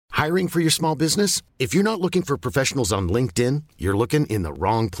Hiring for your small business? If you're not looking for professionals on LinkedIn, you're looking in the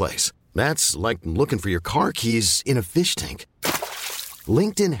wrong place. That's like looking for your car keys in a fish tank.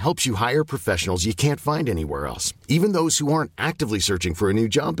 LinkedIn helps you hire professionals you can't find anywhere else, even those who aren't actively searching for a new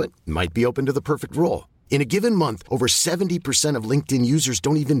job but might be open to the perfect role. In a given month, over 70% of LinkedIn users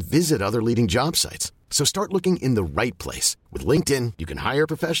don't even visit other leading job sites. So start looking in the right place. With LinkedIn, you can hire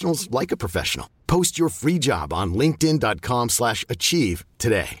professionals like a professional. Post your free job on linkedin.com/achieve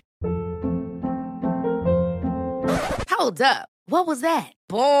today. Hold up. What was that?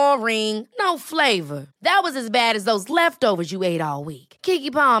 Boring. No flavor. That was as bad as those leftovers you ate all week.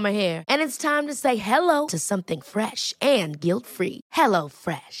 Keke Palmer here, and it's time to say hello to something fresh and guilt-free. Hello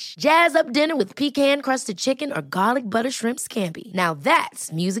Fresh. Jazz up dinner with pecan-crusted chicken or garlic butter shrimp scampi. Now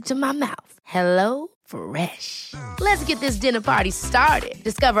that's music to my mouth. Hello Fresh. Let's get this dinner party started.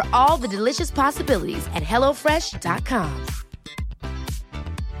 Discover all the delicious possibilities at hellofresh.com.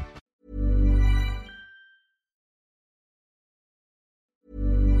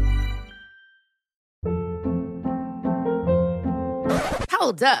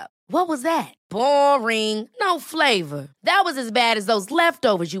 Hold up. What was that? Boring. No flavor. That was as bad as those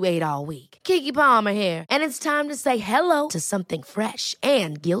leftovers you ate all week. Keke Palmer here, and it's time to say hello to something fresh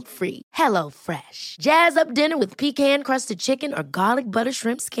and guilt-free. Hello Fresh. Jazz up dinner with pecan-crusted chicken or garlic butter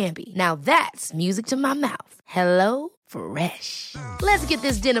shrimp scampi. Now that's music to my mouth. Hello Fresh. Let's get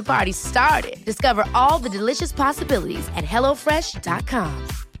this dinner party started. Discover all the delicious possibilities at hellofresh.com.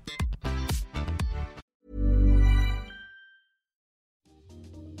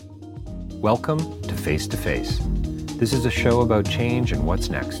 Welcome to Face to Face. This is a show about change and what's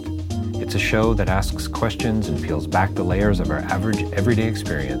next. It's a show that asks questions and peels back the layers of our average everyday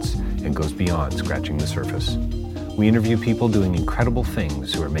experience and goes beyond scratching the surface. We interview people doing incredible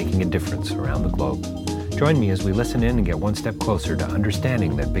things who are making a difference around the globe. Join me as we listen in and get one step closer to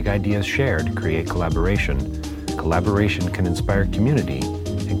understanding that big ideas shared create collaboration. Collaboration can inspire community,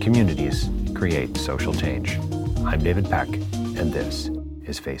 and communities create social change. I'm David Peck, and this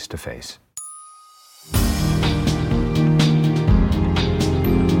is Face to Face.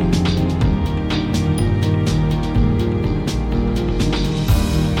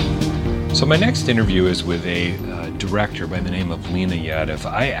 So my next interview is with a director by the name of Lena Yadav.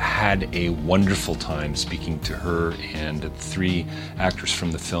 I had a wonderful time speaking to her and three actors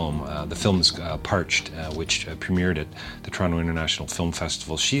from the film. The film is Parched, which premiered at the Toronto International Film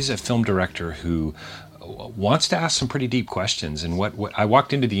Festival. She's a film director who wants to ask some pretty deep questions. And what I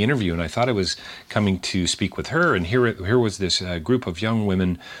walked into the interview and I thought I was coming to speak with her, and here was this group of young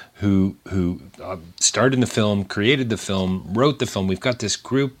women who starred in the film, created the film, wrote the film. We've got this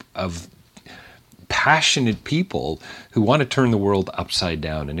group of passionate people who want to turn the world upside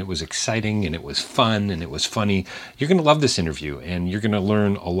down, and it was exciting and it was fun and it was funny. You're going to love this interview, and you're going to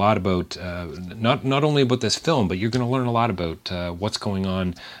learn a lot about not only about this film, but you're going to learn a lot about what's going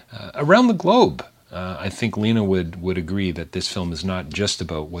on around the globe. I think Lena would agree that this film is not just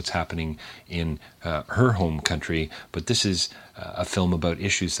about what's happening in her home country, but this is a film about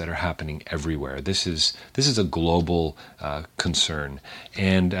issues that are happening everywhere. This is a global concern.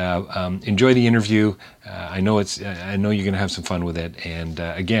 And enjoy the interview. I know you're going to have some fun with it. And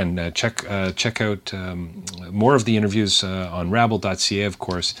again, check out more of the interviews on rabble.ca, of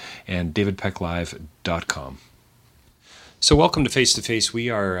course, and davidpecklive.com. So welcome to Face to Face. We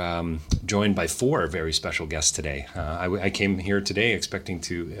are joined by four very special guests today. I came here today expecting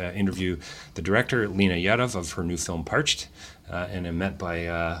to interview the director, Lena Yadav, of her new film, Parched, and I'm met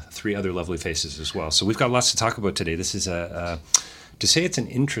by three other lovely faces as well. So we've got lots to talk about today. This is to say it's an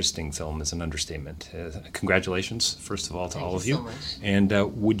interesting film is an understatement. Congratulations, first of all, to all of you. So much. And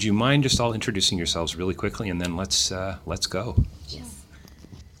would you mind just all introducing yourselves really quickly, and then let's go. Yes.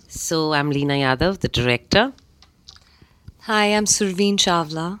 So I'm Lena Yadav, the director. Hi, I'm Surveen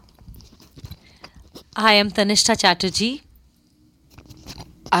Chawla. Hi, I'm Tanishta Chatterjee.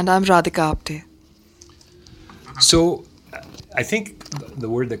 And I'm Radhika Apte. So I think the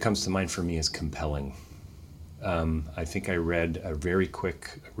word that comes to mind for me is compelling. I think I read a very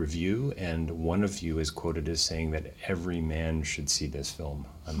quick review, and one of you is quoted as saying that every man should see this film.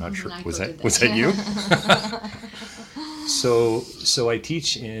 I'm not sure. Was that you? So I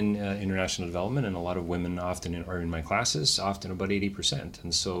teach in international development, and a lot of women often are in my classes, often about 80%.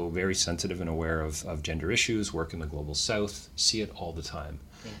 And so very sensitive and aware of gender issues, work in the global south, see it all the time.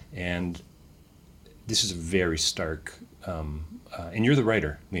 Yeah. And this is a very stark, and you're the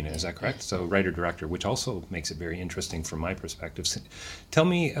writer, Lena, is that correct? So writer-director, which also makes it very interesting from my perspective. So tell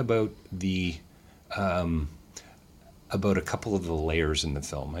me about the about a couple of the layers in the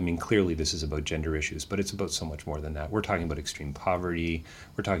film. I mean, clearly this is about gender issues, but it's about so much more than that. We're talking about extreme poverty,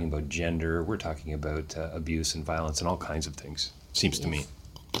 we're talking about gender, we're talking about abuse and violence and all kinds of things, seems to me.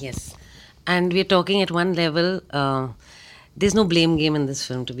 Yes. And we're talking at one level, there's no blame game in this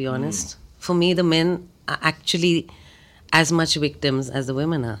film, to be honest. For me, the men are actually as much victims as the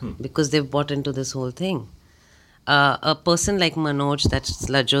women are because they've bought into this whole thing. A person like Manoj, that's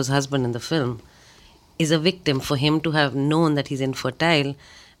Lajjo's husband in the film, is a victim. For him to have known that he's infertile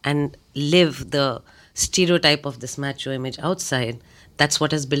and live the stereotype of this macho image outside, that's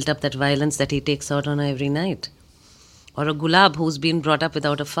what has built up that violence that he takes out on her every night. Or a Gulab who's been brought up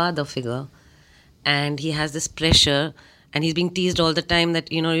without a father figure, and he has this pressure, and he's being teased all the time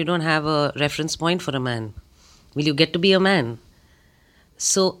that, you don't have a reference point for a man. Will you get to be a man?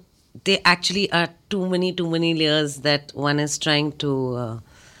 So there actually are too many layers that one is trying to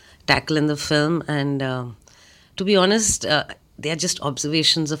tackle in the film, and to be honest, they are just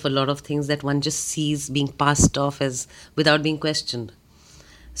observations of a lot of things that one just sees being passed off as without being questioned.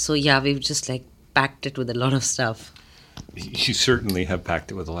 So yeah, we've just packed it with a lot of stuff. You certainly have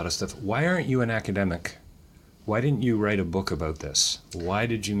packed it with a lot of stuff. Why aren't you an academic? Why didn't you write a book about this? Why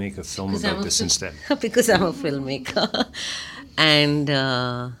did you make a film about this instead? Because I'm a filmmaker. And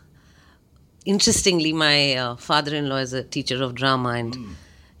interestingly, my father-in-law is a teacher of drama, and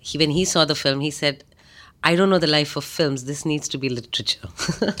when he saw the film, he said, I don't know the life of films. This needs to be literature.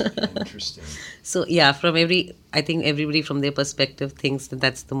 Interesting. So yeah, I think everybody from their perspective thinks that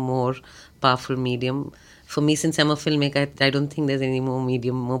that's the more powerful medium. For me, since I'm a filmmaker, I don't think there's any more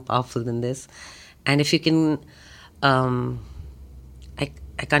medium more powerful than this. And if you can, I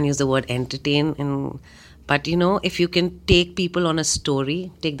can't use the word entertain, but if you can take people on a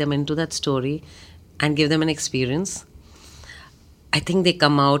story, take them into that story and give them an experience, I think they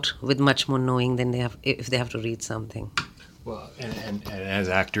come out with much more knowing than if they have to read something. Well, and as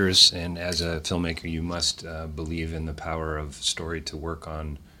actors and as a filmmaker, you must believe in the power of story to work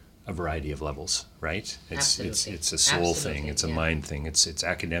on a variety of levels, right? It's a soul thing, it's a mind thing, it's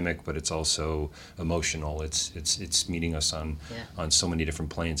academic, but it's also emotional. It's meeting us on so many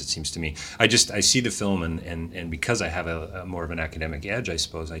different planes, it seems to me. I see the film and because I have a more of an academic edge, I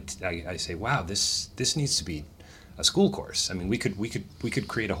suppose, I say, wow, this needs to be a school course. I mean, we could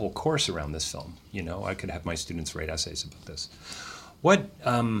create a whole course around this film. I could have my students write essays about this. What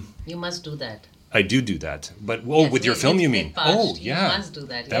you must do that. I do that, but with your film, you mean? Oh, yeah, you must do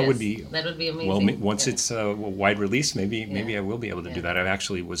that. That would be amazing. Well, once it's a wide release, maybe I will be able to do that. I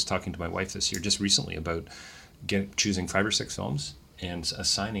actually was talking to my wife this year, just recently, about choosing 5 or 6 films and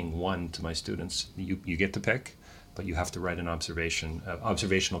assigning one to my students. You get to pick, but you have to write an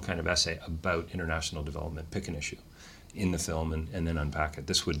observational kind of essay about international development. Pick an issue in the film and then unpack it.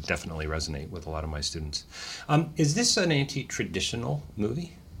 This would definitely resonate with a lot of my students. Is this an anti-traditional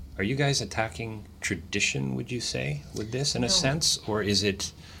movie? Are you guys attacking tradition, would you say, with this in a sense? Or is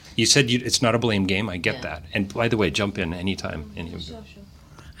it, you said it's not a blame game, I get that. And by the way, jump in anytime. Sure.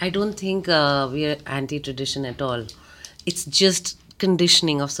 I don't think we are anti-tradition at all. It's just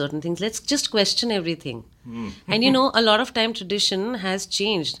conditioning of certain things. Let's just question everything. And a lot of time tradition has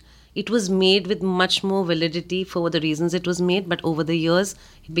changed. It was made with much more validity for the reasons it was made, but over the years,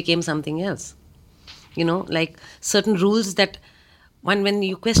 it became something else. Like certain rules that when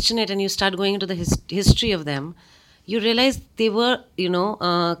you question it and you start going into the history of them, you realize they were,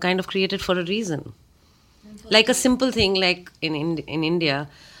 kind of created for a reason. Like a simple thing, like in India,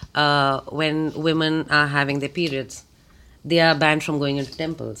 when women are having their periods, they are banned from going into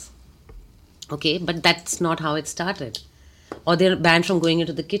temples. Okay, but that's not how it started. Or they're banned from going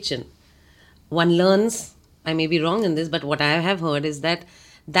into the kitchen. One learns, I may be wrong in this, but what I have heard is that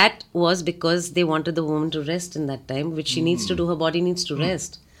was because they wanted the woman to rest in that time, which she needs to do, her body needs to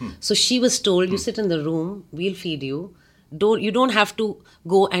rest. So she was told, you sit in the room, we'll feed you. You don't have to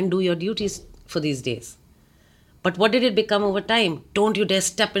go and do your duties for these days. But what did it become over time? Don't you dare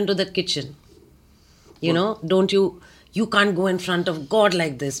step into that kitchen. Don't you can't go in front of God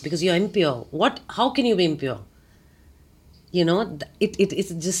like this because you're impure. How can you be impure? It's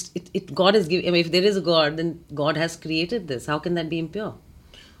just, God is giving, if there is a God, then God has created this. How can that be impure?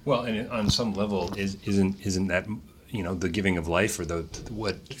 Well, and on some level, isn't that, the giving of life or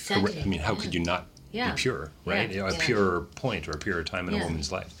what? Exactly. I mean, how could you not be pure, right? A pure point or a pure time in a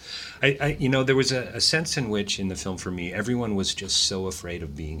woman's life. There was a sense in which, in the film for me, everyone was just so afraid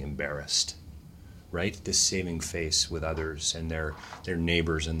of being embarrassed, right? This saving face with others and their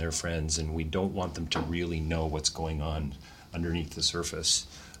neighbors and their friends, and we don't want them to really know what's going on underneath the surface.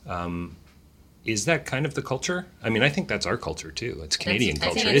 Is that kind of the culture? I mean, I think that's our culture too. It's Canadian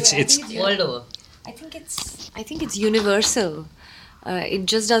culture. It's world over. I think it's universal. It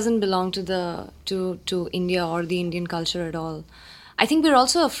just doesn't belong to India or the Indian culture at all. I think we're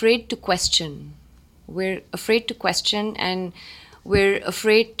also afraid to question. We're afraid to question, and we're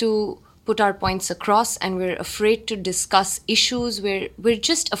afraid to put our points across, and we're afraid to discuss issues. We're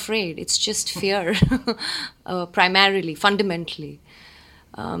just afraid. It's just fear, primarily, fundamentally.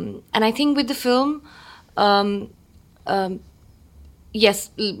 And I think with the film, yes,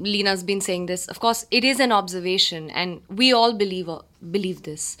 Leena's been saying this. Of course, it is an observation, and we all believe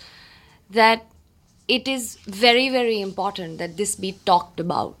this, that it is very, very important that this be talked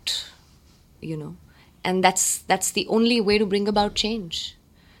about, and that's the only way to bring about change.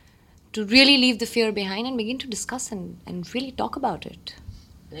 To really leave the fear behind and begin to discuss and really talk about it.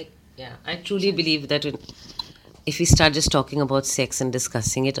 I truly believe that if we start just talking about sex and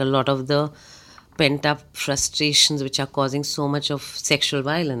discussing it, a lot of the pent-up frustrations which are causing so much of sexual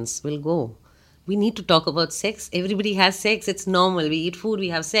violence will go. We need to talk about sex. Everybody has sex. It's normal. We eat food. We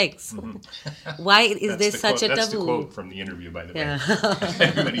have sex. Mm-hmm. Why is there such a taboo? That's the quote from the interview, by the way.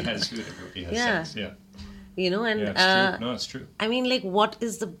 Everybody has food. Everybody has sex. Yeah. It's true. No, it's true. I mean, what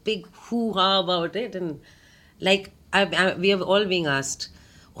is the big hoo-ha about it? And we have all been asked,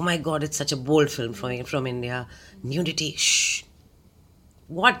 oh my God, it's such a bold film from India. Nudity, shh.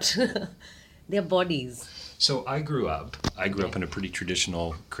 What? Their bodies. So I grew up in a pretty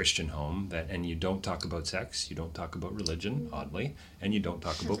traditional Christian home and you don't talk about sex, you don't talk about religion, oddly, and you don't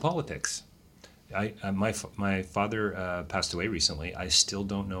talk about politics. My father passed away recently. I still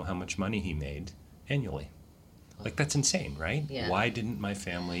don't know how much money he made annually. That's insane, right? Yeah. Why didn't my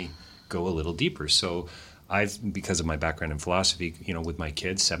family go a little deeper? So because of my background in philosophy, with my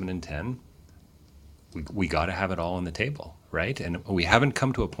kids, 7 and 10, we got to have it all on the table, right? And we haven't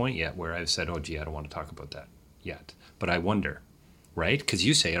come to a point yet where I've said, oh, gee, I don't want to talk about that yet. But I wonder, right? Because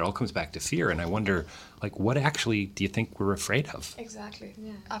you say it all comes back to fear. And I wonder, what actually do you think we're afraid of? Exactly.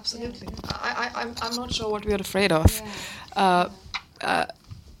 Yeah. Absolutely. Yeah. I'm not sure what we're afraid of. Yeah.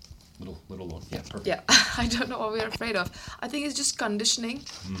 Little, yeah, perfect. Yeah, I don't know what we're afraid of. I think it's just conditioning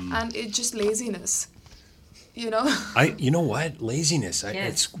and it's just laziness. You know what? Laziness.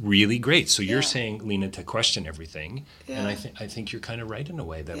 It's really great. So you're saying, Leena, to question everything, and I think you're kind of right in a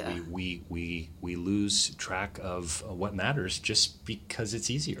way that we lose track of what matters just because it's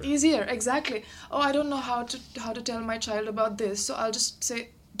easier. Easier, exactly. Oh, I don't know how to tell my child about this, so I'll just say,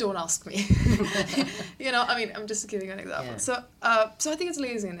 don't ask me. I'm just giving an example. Yeah. So I think it's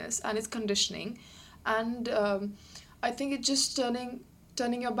laziness and it's conditioning, and I think it's just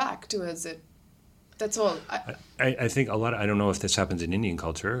turning your back towards it. That's all. I think a lot. I don't know if this happens in Indian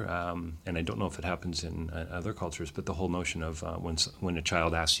culture, and I don't know if it happens in other cultures. But the whole notion of when a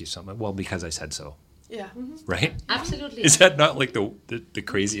child asks you something, well, because I said so. Yeah. Mm-hmm. Right. Absolutely. Is that not the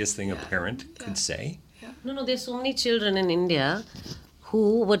craziest thing a parent could say? Yeah. No. There's so many children in India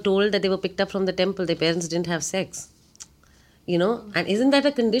who were told that they were picked up from the temple. Their parents didn't have sex. And isn't that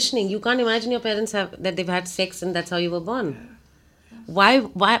a conditioning? You can't imagine your parents that they've had sex and that's how you were born. Yeah.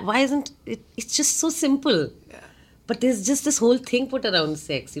 Why isn't it? It's just so simple. Yeah. But there's just this whole thing put around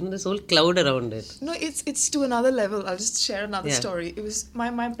sex, this whole cloud around it. No, it's to another level. I'll just share another story. It was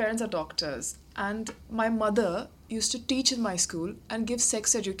my parents are doctors, and my mother used to teach in my school and give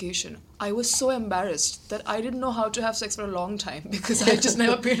sex education. I was so embarrassed that I didn't know how to have sex for a long time because I just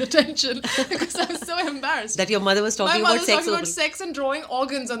never paid attention because I was so embarrassed. That your mother was talking about sex. My mother was talking about sex and drawing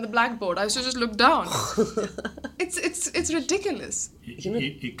organs on the blackboard. I used to just look down. It's ridiculous.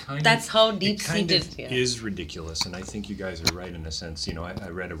 That's how deep-seated it kind of is ridiculous, and I think you guys are right in a sense. I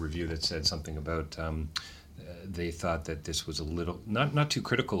read a review that said something about they thought that this was a little not too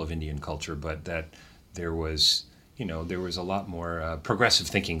critical of Indian culture, but that there was a lot more progressive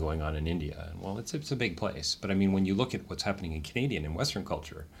thinking going on in India. And well, it's a big place, but I mean, when you look at what's happening in Canadian and Western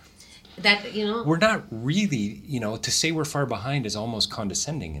culture, we're not really, to say we're far behind is almost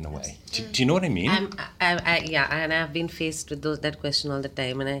condescending in a way. Do you know what I mean? And I've been faced with that question all the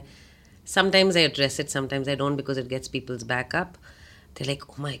time, and sometimes I address it, sometimes I don't, because it gets people's back up. They're like,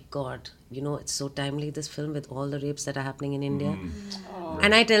 oh my God, it's so timely, this film, with all the rapes that are happening in India. Oh.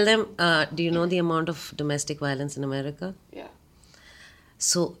 And I tell them, do you know the amount of domestic violence in America? Yeah.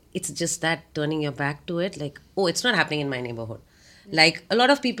 So it's just that turning your back to it, it's not happening in my neighborhood. A lot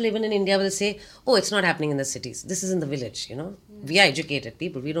of people even in India will say, oh, it's not happening in the cities. This is in the village, We are educated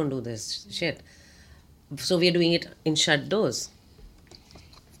people. We don't do this shit. So we are doing it in shut doors.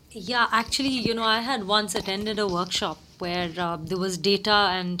 Yeah, actually, I had once attended a workshop where there was data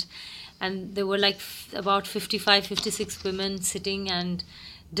and there were about 55, 56 women sitting and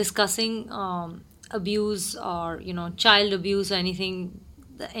discussing abuse or, child abuse or anything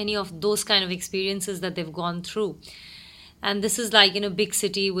any of those kind of experiences that they've gone through. And this is like in a big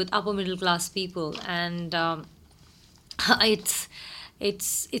city with upper middle class people, and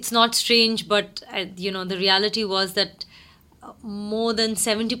it's not strange, but the reality was that more than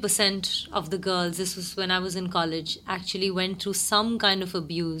 70% of the girls, this was when I was in college, actually went through some kind of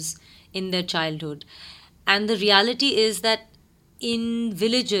abuse in their childhood. And the reality is that in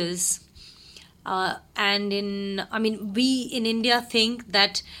villages, we in India think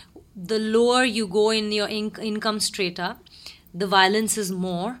that the lower you go in your income strata, the violence is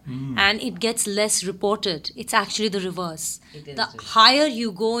more and it gets less reported. It's actually the reverse. The higher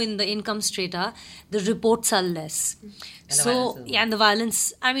you go in the income strata, the reports are less. And the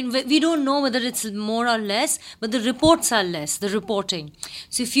violence, we don't know whether it's more or less, but the reports are less, the reporting.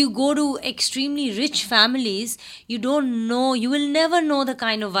 So if you go to extremely rich families, you will never know the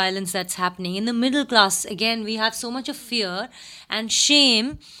kind of violence that's happening. In the middle class, again, we have so much of fear and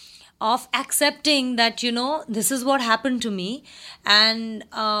shame of accepting that, this is what happened to me. And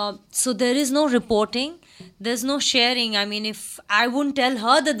so there is no reporting, there's no sharing. If I wouldn't tell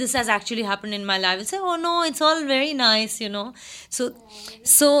her that this has actually happened in my life, I'd say, oh no, it's all very nice,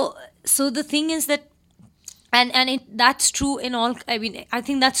 So the thing is that, that's true in all, I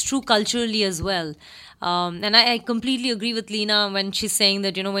think that's true culturally as well. And I completely agree with Leena when she's saying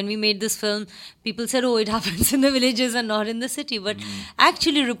that, when we made this film, people said, oh, it happens in the villages and not in the city. But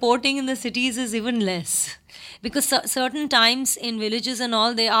actually reporting in the cities is even less. Because certain times in villages and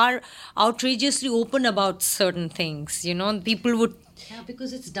all, they are outrageously open about certain things. People would... Yeah,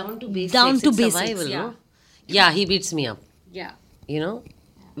 because it's down to basics. Survival, yeah. No? Yeah, he beats me up. Yeah.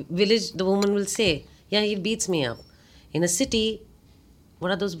 Village, the woman will say, yeah, he beats me up. In a city... What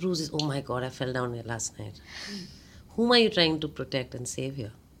are those bruises? Oh my God, I fell down here last night. Whom are you trying to protect and save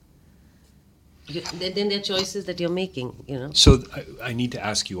here? Then there are choices that you're making, So I need to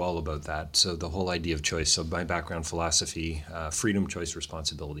ask you all about that. So the whole idea of choice. So my background philosophy, freedom, choice,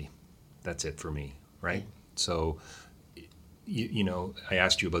 responsibility. That's it for me, right? So, I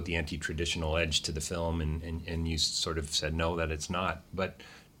asked you about the anti-traditional edge to the film, and you sort of said no, that it's not. But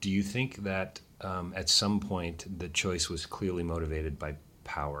do you think that at some point the choice was clearly motivated by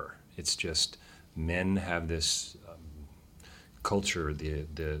power? It's just men have this culture,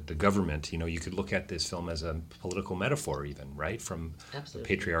 the government. You could look at this film as a political metaphor, even, right? From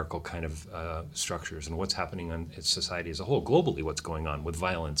patriarchal kind of structures and what's happening in society as a whole, globally, what's going on with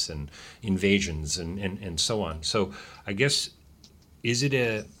violence and invasions and so on. So I guess,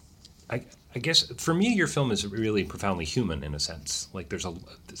 I guess for me, your film is really profoundly human in a sense. Like there's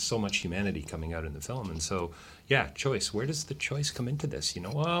so much humanity coming out in the film. And so, yeah, choice. Where does the choice come into this?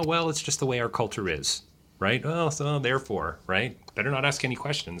 Well, it's just the way our culture is, right? Well, so therefore, right? Better not ask any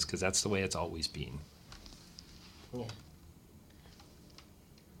questions because that's the way it's always been. Yeah.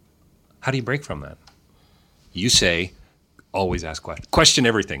 How do you break from that? You say, always ask questions. Question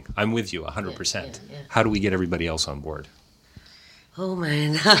everything. I'm with you 100%. Yeah. How do we get everybody else on board? Oh,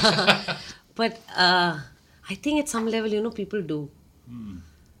 man. But I think at some level, people do.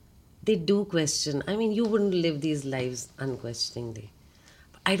 They do question. You wouldn't live these lives unquestioningly.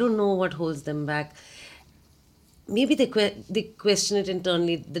 I don't know what holds them back. Maybe they question it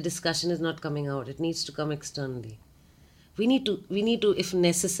internally. The discussion is not coming out. It needs to come externally. We need to, if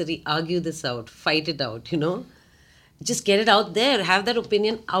necessary, argue this out, fight it out, Just get it out there. Have that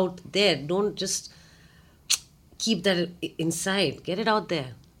opinion out there. Don't just keep that inside. Get it out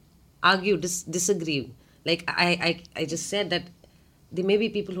there. Argue, disagree. Like I just said that there may be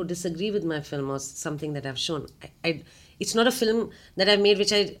people who disagree with my film or something that I've shown. It's not a film that I've made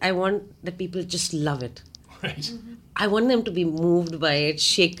which I want that people just love it. Right. Mm-hmm. I want them to be moved by it,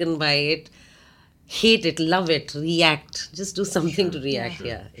 shaken by it, hate it, love it, react. Just do something to react.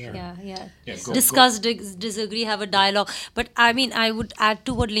 Yeah. Discuss, disagree, have a dialogue. But I would add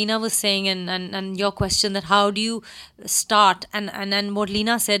to what Leena was saying and your question that how do you start and what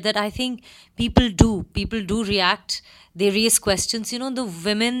Leena said, that I think people do react. They raise questions. The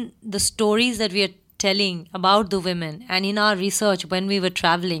women, the stories that we are telling about the women, and in our research when we were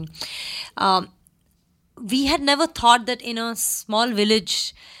traveling, we had never thought that in a small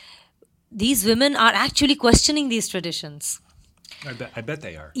village these women are actually questioning these traditions. I bet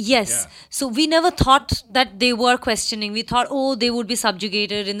they are. Yes. Yeah. So we never thought that they were questioning. We thought, they would be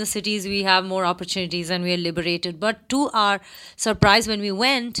subjugated. In the cities, we have more opportunities and we are liberated. But to our surprise, when we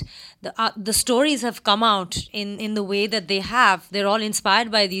went, the stories have come out in the way that they have. They're all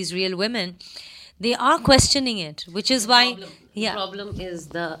inspired by these real women. They are questioning it, which is why... The problem is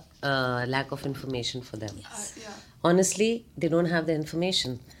the lack of information for them. Honestly, they don't have the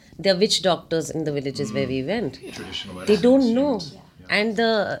information. There are witch doctors in the villages where we went. Traditional They don't know. And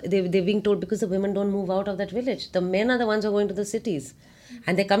they're being told because the women don't move out of that village. The men are the ones who are going to the cities.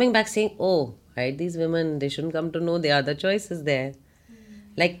 And they're coming back saying, oh, right, these women, they shouldn't come to know there are other choices there.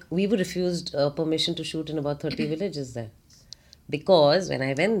 Like, we were refused permission to shoot in about 30 villages there. Because when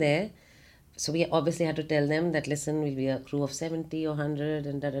I went there, so we obviously had to tell them that, listen, we'll be a crew of 70 or 100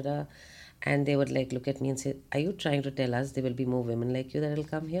 and da-da-da. And they would like look at me and say, are you trying to tell us there will be more women like you that will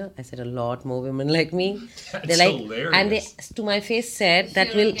come here? I said, a lot more women like me. That's hilarious. And they to my face said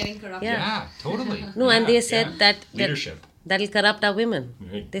that will, Yeah, totally. no, and they said that leadership. That'll corrupt our women.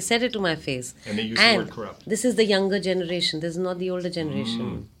 Right. They said it to my face. And they used the word corrupt. This is the younger generation. This is not the older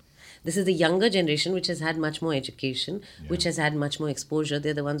generation. This is the younger generation which has had much more education, which has had much more exposure.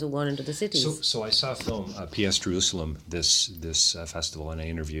 They're the ones who've gone into the cities. So I saw a film, P.S. Jerusalem, this festival, and I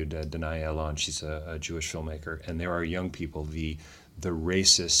interviewed Danai Elon. She's a Jewish filmmaker, and there are young people. The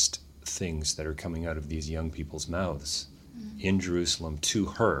racist things that are coming out of these young people's mouths in Jerusalem to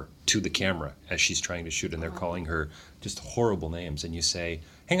her, to the camera, as she's trying to shoot, and they're calling her just horrible names. And you say,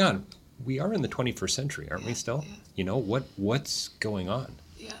 hang on, we are in the 21st century, aren't we still? You know, what's going on?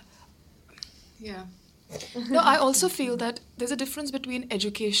 Yeah. No, I also feel that there's a difference between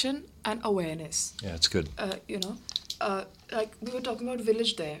education and awareness. Yeah, it's good. Like we were talking about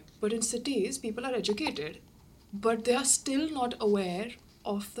village there, but in cities, people are educated, but they are still not aware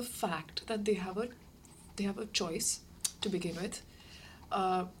of the fact that they have a choice to begin with,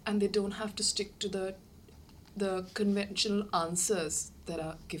 and they don't have to stick to the conventional answers that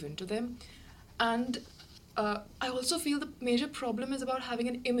are given to them. And I also feel the major problem is about having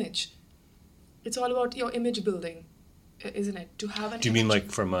an image. It's all about your image building, isn't it? To have an. Do you mean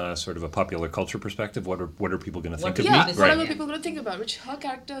like from a sort of a popular culture perspective? What are people going to think of yeah, me? what are people going to think about? Which her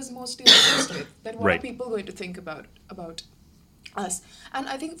character is mostly obsessed with. That what Right. are people going to think about us? And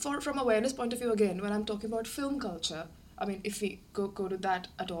I think from awareness point of view again, when I'm talking about film culture, I mean, if we go to that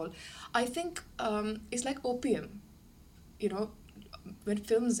at all, I think it's like opium. You know, when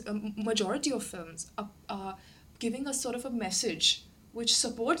films, majority of films are giving us sort of a message which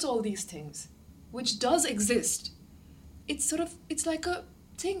supports all these things, which does exist. It's like a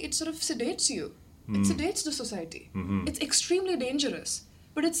thing, it sort of sedates you. It sedates the society. It's extremely dangerous,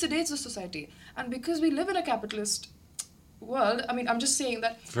 but it sedates the society. And because we live in a capitalist world, I mean, I'm just saying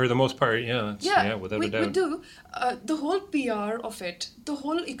that... For the most part, without a doubt. We do. The whole PR of it, the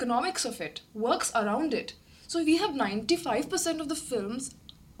whole economics of it, works around it. So we have 95% of the films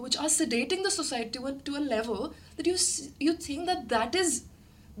which are sedating the society to a level that you think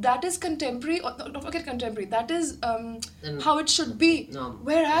that is contemporary, or don't forget contemporary, that is how it should be. No.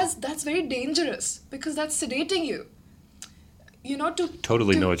 Whereas that's very dangerous because that's sedating you. You know,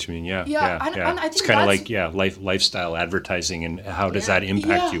 Totally know what you mean. Yeah. And I think it's kind of like lifestyle advertising, and how does that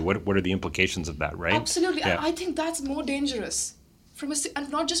impact you? What are the implications of that, right? Absolutely. Yeah. And I think that's more dangerous. And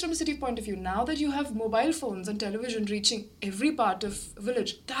not just from a city point of view. Now that you have mobile phones and television reaching every part of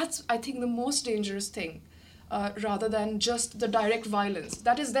village, that's, I think, the most dangerous thing, rather than just the direct violence.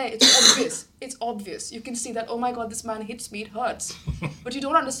 That is there. It's obvious. It's obvious. You can see that, oh my God, this man hits me, it hurts. But you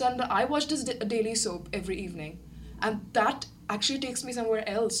don't understand that I watch this daily soap every evening. And that actually takes me somewhere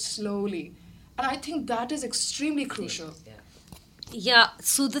else slowly. And I think that is extremely crucial. Yeah,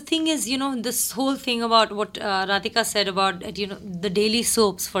 so the thing is, you know, this whole thing about what Radhika said about, you know, the daily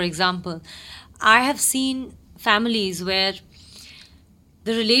soaps, for example. I have seen families where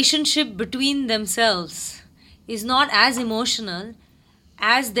the relationship between themselves is not as emotional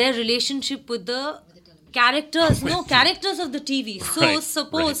as their relationship with the characters of the TV. So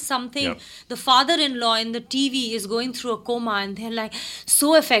suppose the father-in-law in the TV is going through a coma and they're like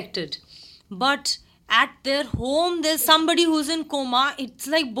so affected, but at their home there's somebody who's in coma. It's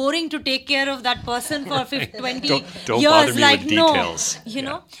like boring to take care of that person for 20 don't years. bother me Like, with details. no, you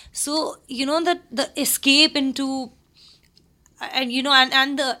know. So you know that the escape into and you know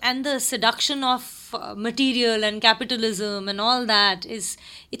and the seduction of material and capitalism and all that it's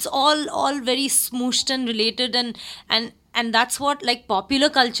all very smooshed and related, and that's what like popular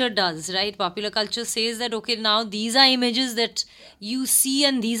culture does, right? Popular culture says that okay, now these are images that you see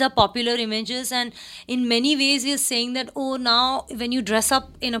and these are popular images, and in many ways you're saying that oh, now when you dress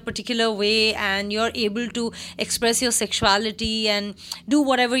up in a particular way and you're able to express your sexuality and do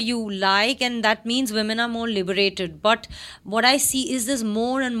whatever you like, and that means women are more liberated. But what I see is there's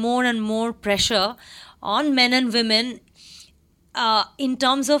more and more and more pressure on men and women in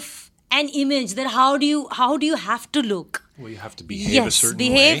terms of an image, that how do you have to look? Well, you have to behave a certain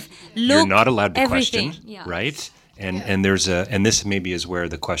behave, way. look, You're not allowed to everything. question, Yeah. right? And this maybe is where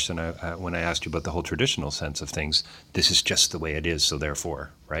the question when I asked you about the whole traditional sense of things, this is just the way it is, so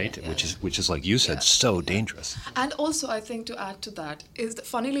therefore, right? Which is like you said, so dangerous. And also, I think to add to that is that,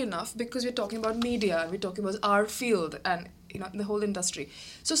 funnily enough, because we're talking about media, we're talking about our field and the whole industry.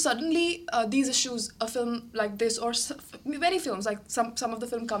 So suddenly, these issues, a film like this, or many films, like some of the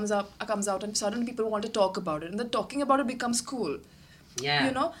film comes out, and suddenly people want to talk about it, and then talking about it becomes cool.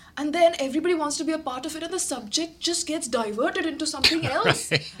 Yeah. And then everybody wants to be a part of it, and the subject just gets diverted into something else.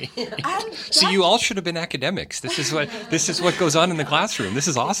 And so you all should have been academics. This is what goes on in the classroom. This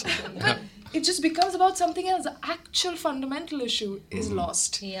is awesome. But it just becomes about something else. The actual fundamental issue is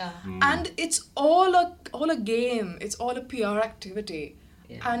lost. Yeah. And it's all a game. It's all a PR activity.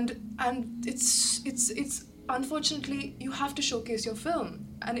 Yeah. And it's unfortunately, you have to showcase your film,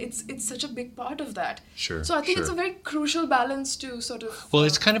 and it's such a big part of that. Sure. So I think it's a very crucial balance to sort of. Well,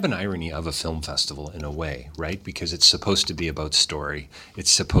 it's kind of an irony of a film festival in a way, right? Because it's supposed to be about story,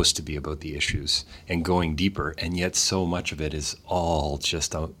 it's supposed to be about the issues and going deeper, and yet so much of it is all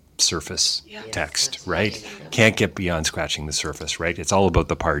just a surface text, right? Can't get beyond scratching the surface, right? It's all about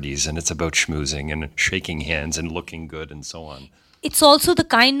the parties, and it's about schmoozing and shaking hands and looking good and so on. It's also the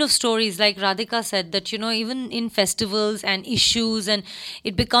kind of stories, like Radhika said, that, even in festivals and issues, and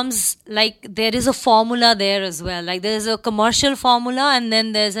it becomes like there is a formula there as well. Like there's a commercial formula, and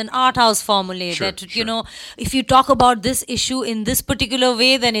then there's an art house formula if you talk about this issue in this particular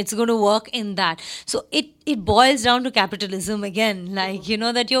way, then it's going to work in that. So it boils down to capitalism again, like,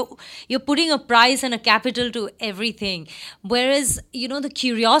 that you're putting a price and a capital to everything. Whereas, the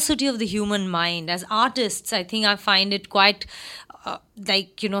curiosity of the human mind, as artists, I think I find it quite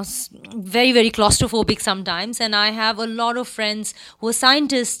very, very claustrophobic sometimes. And I have a lot of friends who are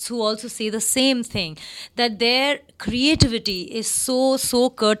scientists who also say the same thing, that their creativity is so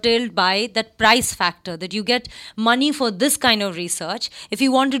curtailed by that price factor, that you get money for this kind of research. If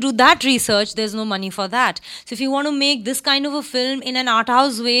you want to do that research, there's no money for that. So if you want to make this kind of a film in an art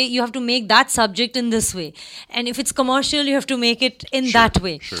house way, you have to make that subject in this way. And if it's commercial, you have to make it in that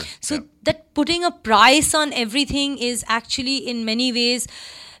way. So that putting a price on everything is actually in many ways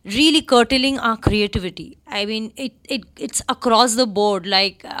really curtailing our creativity. I mean, it's across the board.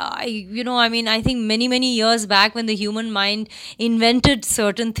 Like, I think many years back, when the human mind invented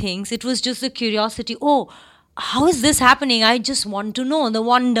certain things, it was just the curiosity. Oh, how is this happening? I just want to know, the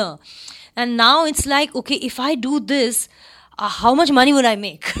wonder. And now it's like, okay, if I do this, how much money would I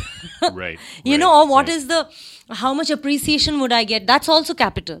make? Right. Or what is how much appreciation would I get? That's also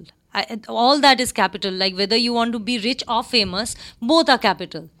capital. All that is capital. Like whether you want to be rich or famous, both are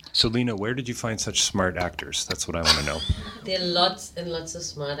capital. So, Leena, where did you find such smart actors? That's what I want to know. There are lots and lots of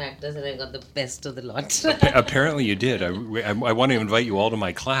smart actors, and I got the best of the lot. Apparently you did. I want to invite you all to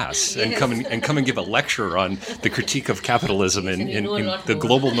my class and come and give a lecture on the critique of capitalism in the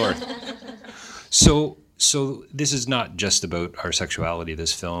global north. So this is not just about our sexuality,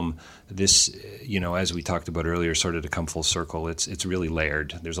 this film. This, as we talked about earlier, sort of to come full circle, it's really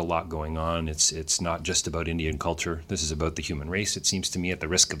layered. There's a lot going on. It's not just about Indian culture. This is about the human race, it seems to me, at the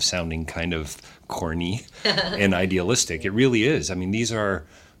risk of sounding kind of corny and idealistic. It really is. I mean, these are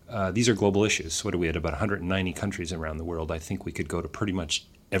global issues. What are we at? About 190 countries around the world. I think we could go to pretty much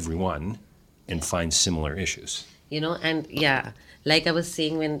every one and find similar issues. Like I was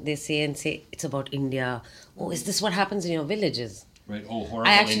saying, when they say it's about India, is this what happens in your villages? Right. Oh, horrible.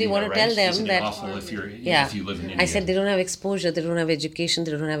 I actually India, want to right? tell them Isn't that. It awful if you live in India? I said they don't have exposure, they don't have education,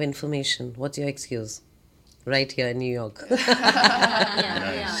 they don't have information. What's your excuse? Right here in New York. Nice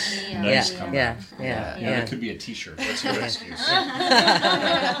comeback. Yeah. That could be a T-shirt. What's your excuse?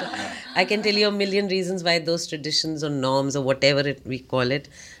 I can tell you a million reasons why those traditions or norms or whatever we call it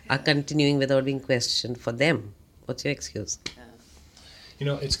are continuing without being questioned for them. What's your excuse?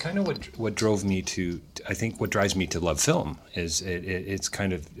 It's kind of what drove me to, I think what drives me to love film is it's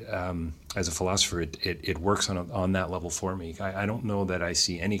kind of, as a philosopher, it works on that level for me. I don't know that I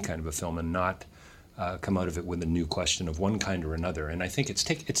see any kind of a film and not come out of it with a new question of one kind or another. And I think it's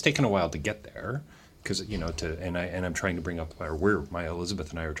taken a while to get there, because, I'm trying to bring up, Elizabeth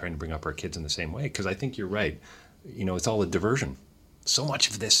and I are trying to bring up our kids in the same way, because I think you're right. It's all a diversion. So much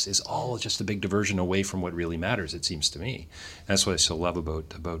of this is all just a big diversion away from what really matters, it seems to me. That's what I so love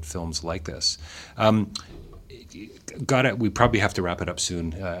about films like this. We probably have to wrap it up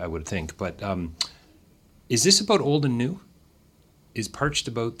soon, I would think. But is this about old and new? Is Parched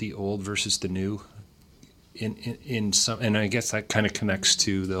about the old versus the new? In some, and I guess that kind of connects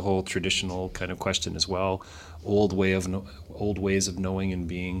to the whole traditional kind of question as well. Old ways of knowing and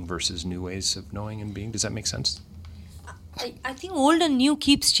being versus new ways of knowing and being. Does that make sense? I think old and new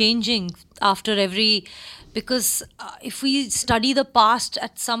keeps changing after every Because if we study the past,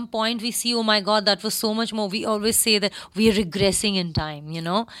 at some point we see, oh my God, that was so much more. We always say that we are regressing in time,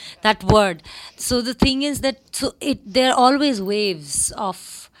 that word. So the thing is that there are always waves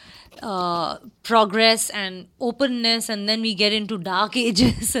of progress and openness, and then we get into dark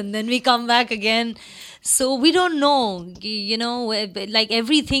ages, and then we come back again. So we don't know, like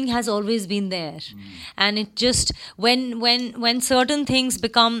everything has always been there. And it just, when certain things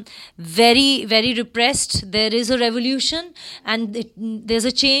become very, very repressed, there is a revolution and there's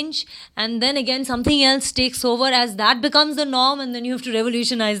a change, and then again something else takes over as that becomes the norm, and then you have to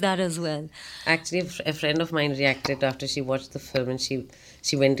revolutionize that as well. Actually, a friend of mine reacted after she watched the film, and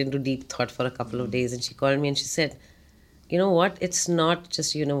she went into deep thought for a couple of days, and she called me and she said, you know what, it's not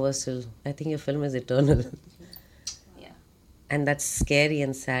just universal. I think your film is eternal. Yeah. And that's scary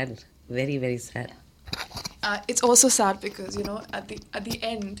and sad. Very, very sad. It's also sad because, at the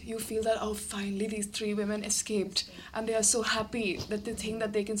end, you feel that, oh, finally these 3 women escaped and they are so happy that they think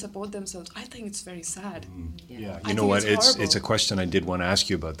that they can support themselves. I think it's very sad. Yeah, you know what? It's a question I did want to ask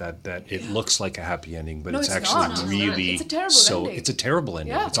you about that it looks like a happy ending, but it's actually not. really It's a terrible ending. It's a terrible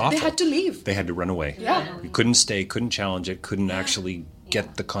ending. Yeah, it's awful. they had to leave. They had to run away. Yeah. You couldn't stay, couldn't challenge it, couldn't actually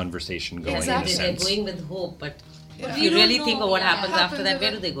get the conversation going Exactly. in a They're sense. going with hope, but if we you don't really know, think of what yeah. happens after that,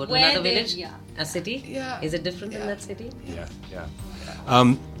 where do they go? To another village? Yeah. A city? Yeah. Is it different in that city?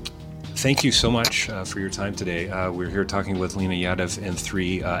 Yeah. Thank you so much for your time today. We're here talking with Leena Yadav and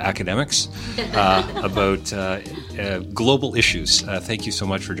 3 academics about global issues. Thank you so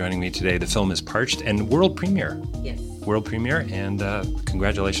much for joining me today. The film is Parched and world premiere. Yes. World premiere, and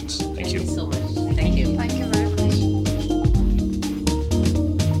congratulations. Thank you. Thank you so much. Thank you. Thank you